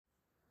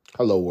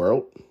Hello,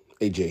 world.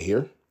 AJ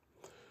here.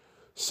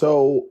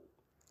 So,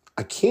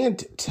 I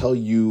can't tell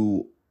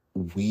you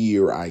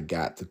where I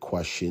got the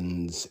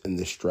questions and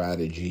the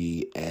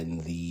strategy and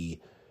the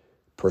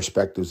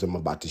perspectives I'm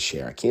about to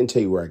share. I can't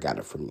tell you where I got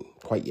it from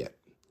quite yet.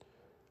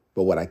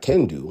 But what I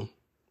can do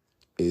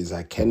is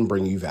I can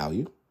bring you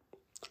value.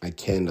 I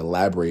can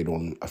elaborate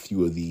on a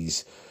few of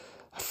these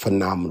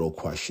phenomenal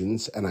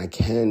questions, and I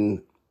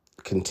can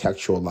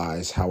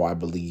contextualize how I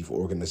believe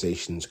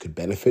organizations could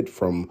benefit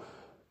from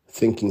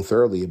thinking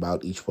thoroughly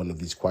about each one of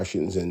these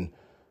questions and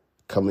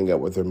coming up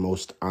with their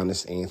most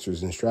honest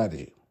answers and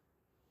strategy.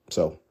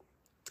 So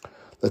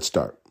let's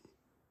start.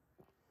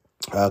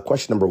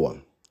 Question number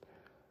one.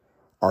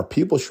 Our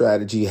people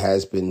strategy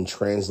has been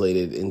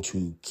translated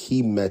into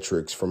key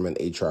metrics from an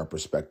HR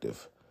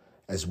perspective,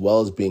 as well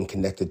as being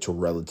connected to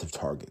relative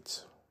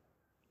targets.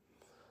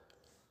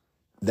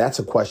 That's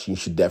a question you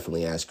should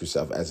definitely ask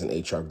yourself as an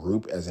HR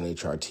group, as an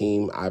HR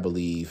team, I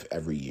believe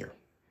every year.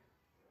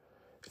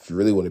 If you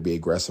really want to be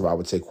aggressive, I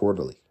would say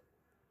quarterly.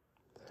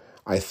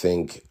 I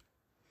think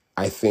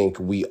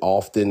we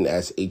often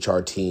as HR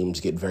teams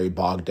get very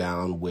bogged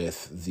down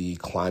with the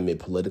climate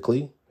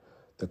politically,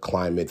 the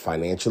climate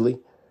financially,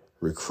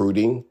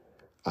 recruiting,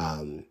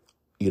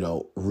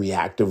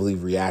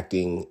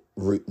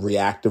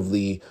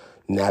 reactively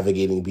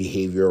navigating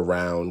behavior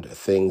around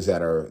things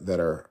that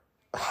are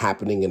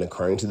happening and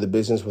occurring to the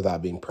business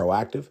without being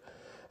proactive.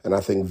 And I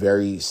think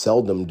very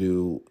seldom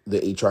do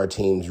the HR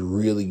teams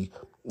really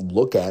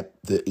look at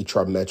the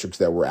HR metrics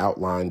that were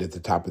outlined at the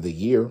top of the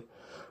year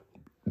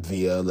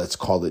via, let's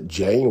call it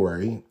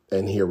January,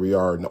 and here we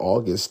are in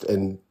August,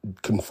 and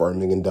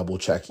confirming and double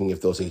checking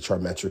if those HR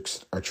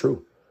metrics are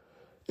true,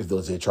 if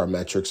those HR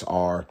metrics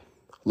are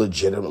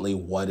legitimately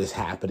what is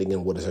happening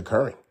and what is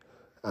occurring.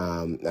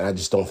 And I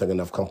just don't think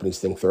enough companies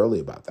think thoroughly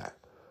about that.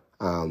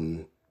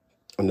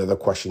 Another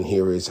question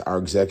here is, our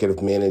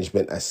executive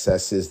management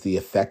assesses the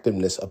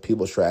effectiveness of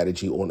people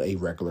strategy on a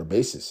regular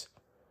basis,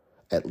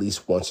 at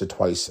least once or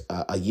twice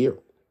a year.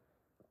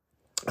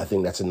 I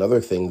think that's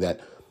another thing that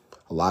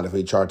a lot of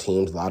HR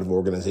teams, a lot of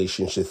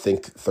organizations should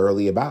think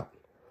thoroughly about,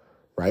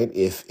 right?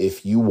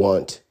 If you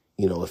want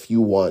your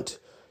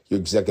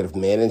executive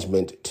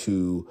management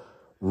to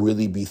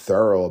really be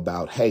thorough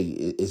about, hey,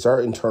 is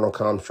our internal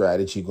comm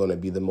strategy going to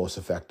be the most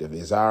effective?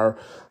 Is our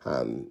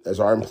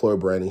employer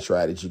branding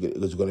strategy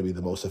is going to be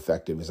the most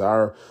effective? Is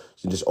our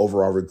just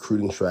overall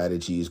recruiting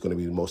strategy is going to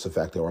be the most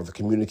effective? Are the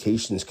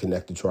communications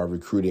connected to our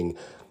recruiting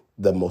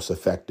the most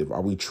effective?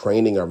 Are we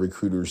training our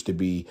recruiters to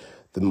be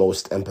the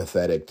most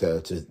empathetic,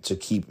 to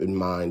keep in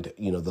mind,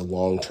 the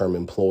long-term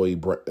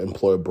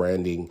employer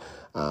branding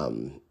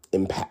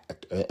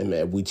impact? And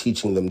are we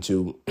teaching them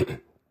to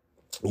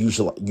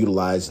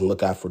utilize and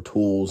look out for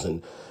tools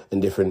and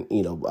different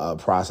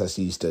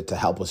processes to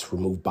help us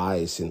remove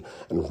bias and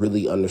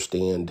really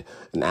understand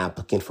an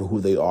applicant for who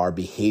they are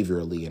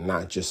behaviorally and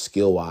not just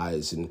skill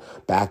wise and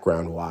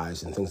background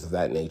wise and things of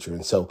that nature?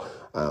 And so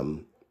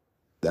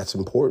that's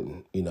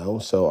important,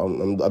 So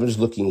I'm just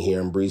looking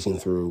here and breezing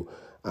through.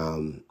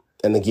 And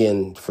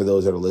again, for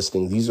those that are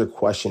listening, these are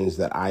questions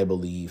that I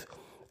believe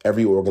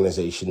every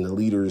organization, the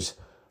leaders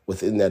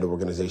within that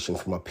organization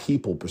from a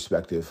people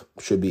perspective,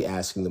 should be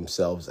asking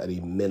themselves at a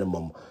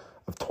minimum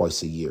of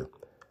twice a year.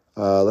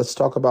 Let's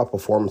talk about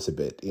performance a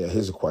bit.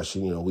 Here's a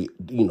question.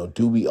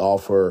 Do we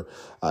offer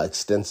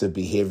extensive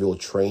behavioral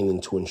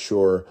training to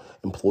ensure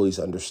employees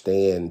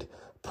understand,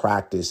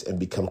 practice, and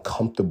become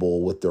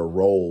comfortable with their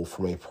role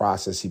from a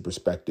processy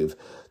perspective,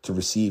 to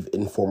receive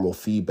informal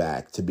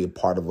feedback, to be a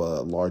part of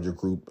a larger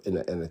group and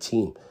a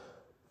team?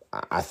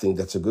 I think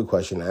that's a good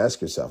question to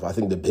ask yourself. I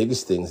think the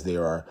biggest things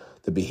there are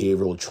the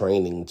behavioral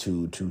training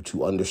to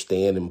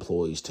understand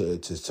employees,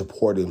 to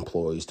support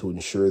employees, to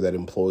ensure that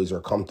employees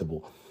are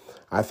comfortable.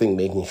 I think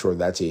making sure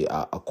that's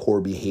a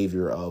core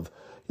behavior of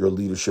your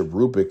leadership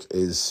rubric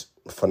is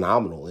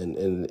phenomenal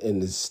and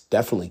is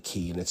definitely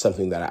key. And it's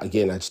something that,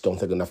 again, I just don't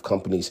think enough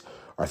companies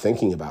are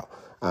thinking about.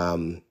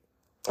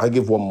 I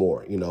give one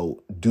more.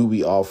 Do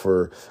we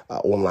offer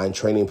online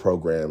training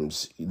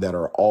programs that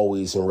are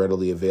always and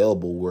readily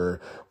available,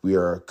 where we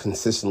are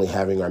consistently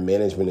having our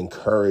management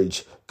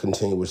encourage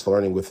continuous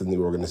learning within the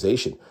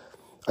organization?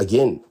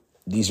 Again,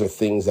 these are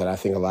things that I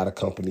think a lot of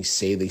companies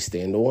say they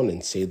stand on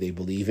and say they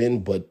believe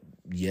in, but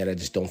yet I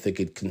just don't think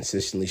it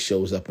consistently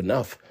shows up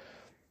enough.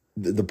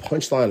 The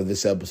punchline of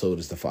this episode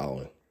is the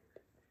following.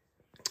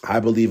 I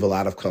believe a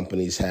lot of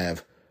companies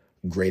have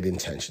great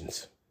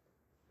intentions.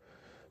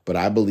 But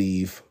I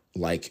believe,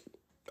 like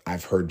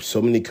I've heard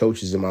so many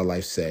coaches in my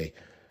life say,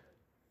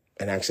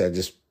 and actually I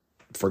just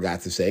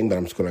forgot the saying, but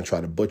I'm just going to try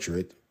to butcher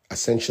it.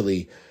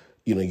 Essentially,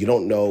 you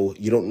don't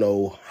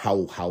know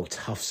how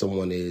tough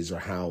someone is, or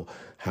how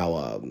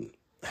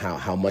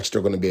much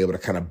they're going to be able to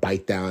kind of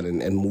bite down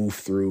and move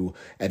through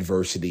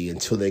adversity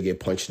until they get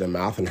punched in the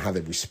mouth, and how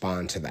they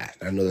respond to that.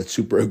 I know that's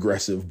super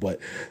aggressive, but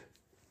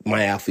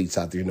my athletes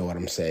out there know what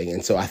I'm saying.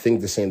 And so I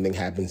think the same thing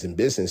happens in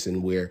business,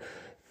 and where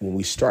when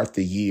we start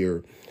the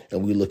year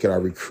and we look at our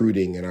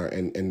recruiting and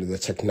and the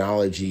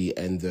technology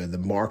and the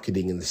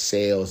marketing and the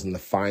sales and the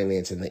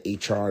finance and the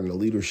HR and the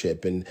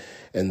leadership and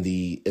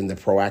the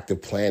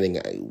proactive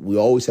planning, we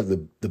always have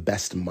the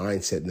best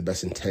mindset and the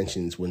best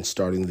intentions when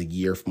starting the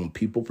year from a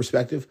people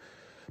perspective.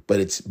 But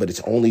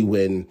it's only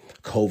when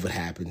COVID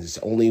happens. It's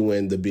only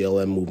when the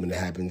BLM movement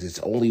happens. It's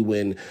only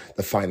when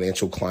the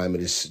financial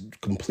climate is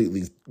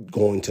completely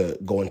going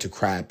to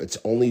crap. It's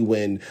only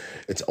when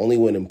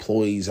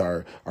employees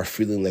are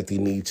feeling like they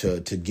need to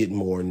get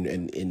more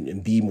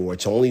and be more.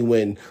 It's only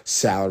when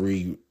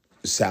salaries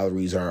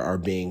are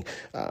being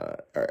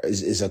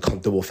is a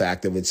comfortable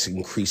fact of it's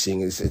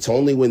increasing. It's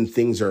only when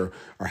things are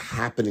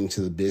happening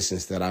to the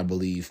business that I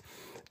believe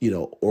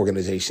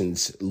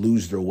organizations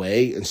lose their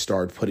way and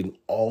start putting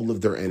all of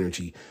their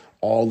energy,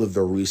 all of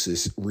their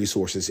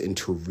resources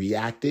into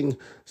reacting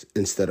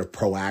instead of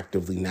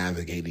proactively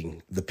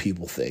navigating the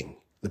people thing,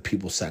 the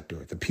people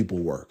sector, the people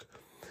work.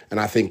 And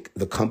I think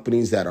the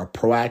companies that are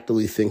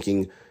proactively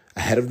thinking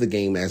ahead of the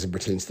game as it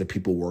pertains to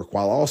people work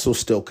while also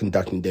still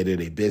conducting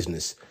day-to-day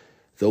business,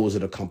 those are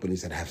the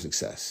companies that have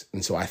success.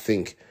 And so I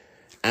think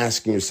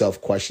asking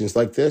yourself questions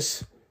like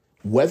this,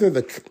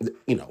 whether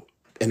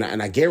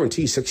and I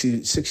guarantee 60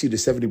 to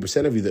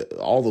 70% of you, that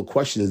all the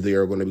questions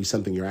there are going to be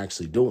something you're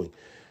actually doing.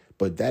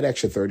 But that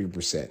extra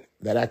 30%,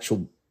 that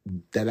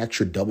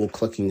extra double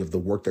clicking of the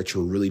work that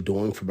you're really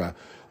doing from a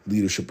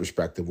leadership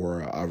perspective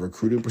or a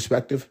recruiting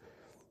perspective,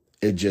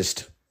 it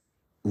just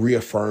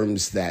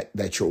reaffirms that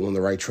you're on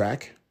the right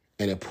track,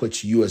 and it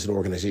puts you as an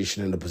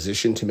organization in a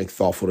position to make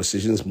thoughtful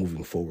decisions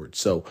moving forward.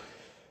 So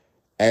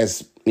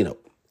as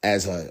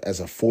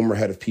a former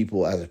head of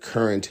people, as a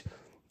current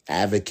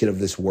advocate of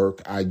this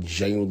work, I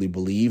genuinely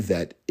believe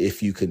that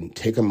if you can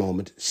take a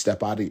moment,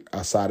 step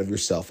outside of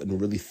yourself and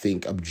really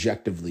think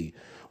objectively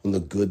on the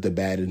good, the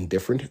bad, and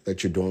different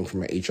that you're doing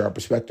from an HR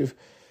perspective,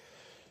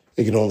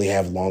 it can only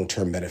have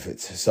long-term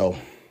benefits. So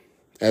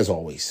as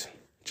always,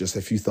 just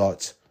a few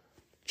thoughts,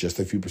 just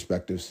a few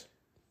perspectives.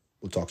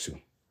 We'll talk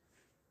soon.